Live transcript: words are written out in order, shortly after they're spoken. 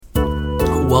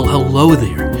Well, hello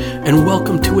there, and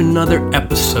welcome to another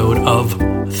episode of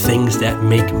Things That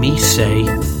Make Me Say,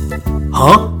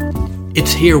 Huh?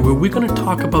 It's here where we're going to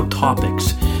talk about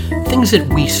topics, things that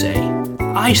we say,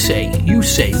 I say, you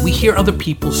say, we hear other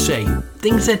people say,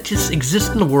 things that just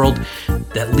exist in the world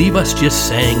that leave us just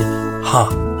saying, huh?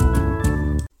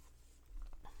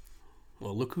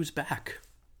 Well, look who's back.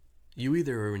 You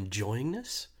either are enjoying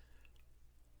this,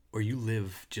 or you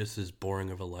live just as boring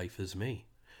of a life as me.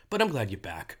 But I'm glad you're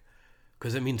back,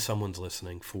 because it means someone's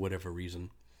listening for whatever reason.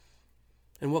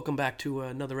 And welcome back to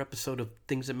another episode of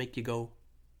Things That Make You Go,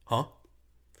 Huh?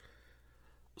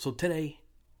 So today,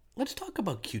 let's talk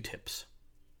about Qtips.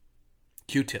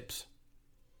 Qtips.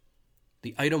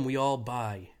 The item we all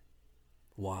buy.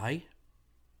 Why?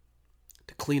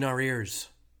 To clean our ears.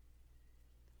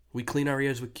 We clean our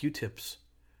ears with Qtips.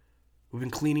 We've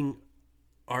been cleaning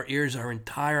our ears our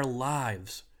entire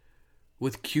lives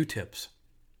with Qtips.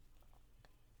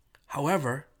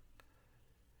 However,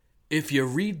 if you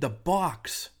read the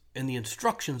box and the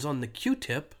instructions on the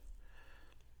Q-tip,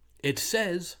 it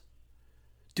says,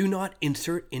 do not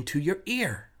insert into your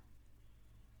ear.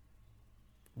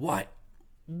 What?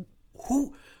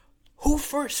 Who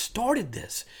first started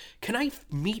this? Can I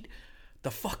meet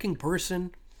the fucking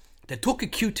person that took a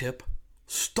Q-tip,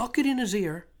 stuck it in his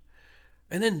ear,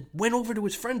 and then went over to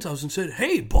his friend's house and said,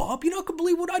 hey, Bob, you're not going to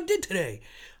believe what I did today.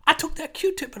 I took that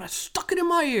Q-tip and I stuck it in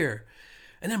my ear.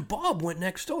 And then Bob went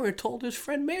next door and told his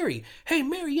friend Mary, hey,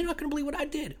 Mary, you're not going to believe what I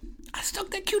did. I stuck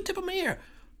that Q-tip in my ear.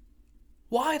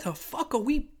 Why the fuck are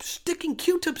we sticking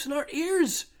Q-tips in our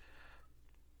ears?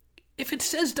 If it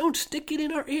says don't stick it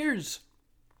in our ears.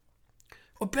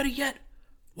 Or better yet,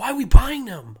 why are we buying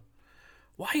them?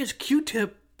 Why has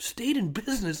Q-tip stayed in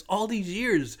business all these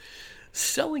years,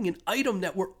 selling an item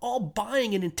that we're all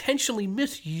buying and intentionally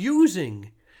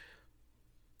misusing?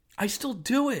 I still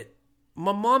do it.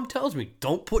 My mom tells me,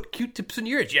 don't put Q-tips in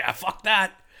your ears. Yeah, fuck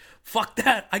that. Fuck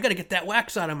that. I got to get that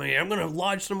wax out of my ear. I'm going to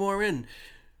lodge some more in.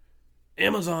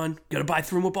 Amazon, got to buy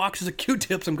 3 more boxes of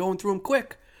Q-tips. I'm going through them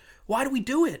quick. Why do we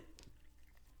do it?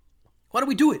 Why do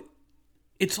we do it?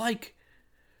 It's like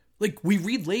we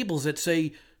read labels that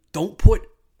say, don't put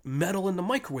metal in the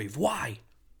microwave. Why?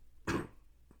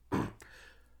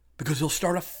 Because it'll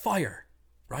start a fire,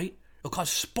 right? It'll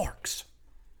cause sparks.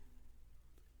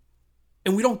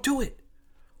 And we don't do it.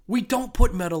 We don't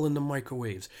put metal in the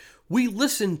microwaves. We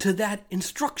listen to that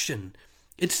instruction.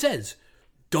 It says,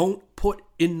 don't put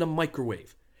in the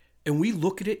microwave. And we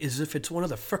look at it as if it's one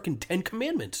of the frickin' 10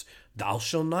 commandments. Thou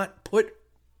shalt not put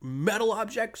metal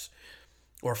objects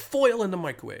or foil in the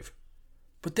microwave.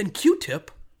 But then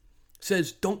Q-tip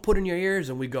says, don't put in your ears.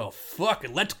 And we go, fuck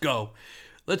it, let's go.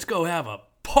 Let's go have a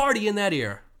party in that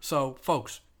ear. So,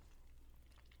 folks,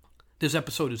 this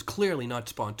episode is clearly not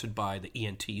sponsored by the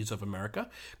ENTs of America,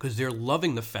 because they're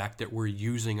loving the fact that we're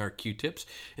using our Q-tips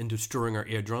and destroying our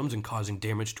eardrums and causing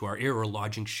damage to our ear or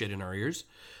lodging shit in our ears.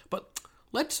 But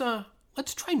let's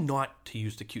try not to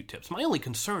use the Q-tips. My only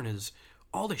concern is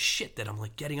all the shit that I'm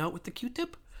getting out with the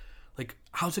Q-tip.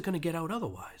 How's it going to get out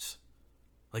otherwise?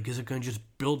 Is it going to just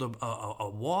build a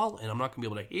wall and I'm not going to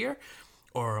be able to hear?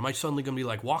 Or am I suddenly going to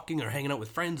be walking or hanging out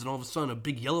with friends and all of a sudden a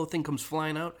big yellow thing comes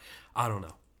flying out? I don't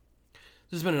know.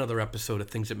 This has been another episode of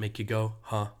Things That Make You Go,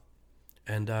 Huh?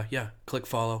 And click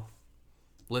follow,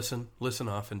 listen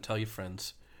off, and tell your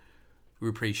friends. We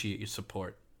appreciate your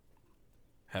support.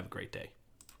 Have a great day.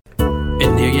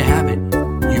 And there you have it.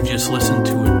 You've just listened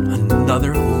to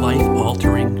another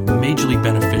life-altering, majorly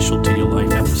beneficial to your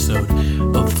life episode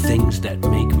of Things That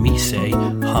Make Me Say,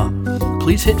 Huh?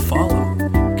 Please hit follow.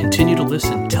 Continue to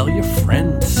listen. Tell your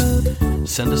friends.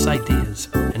 Send us ideas.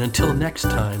 And until next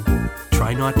time,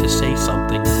 try not to say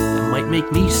something that might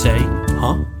make me say,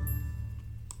 huh?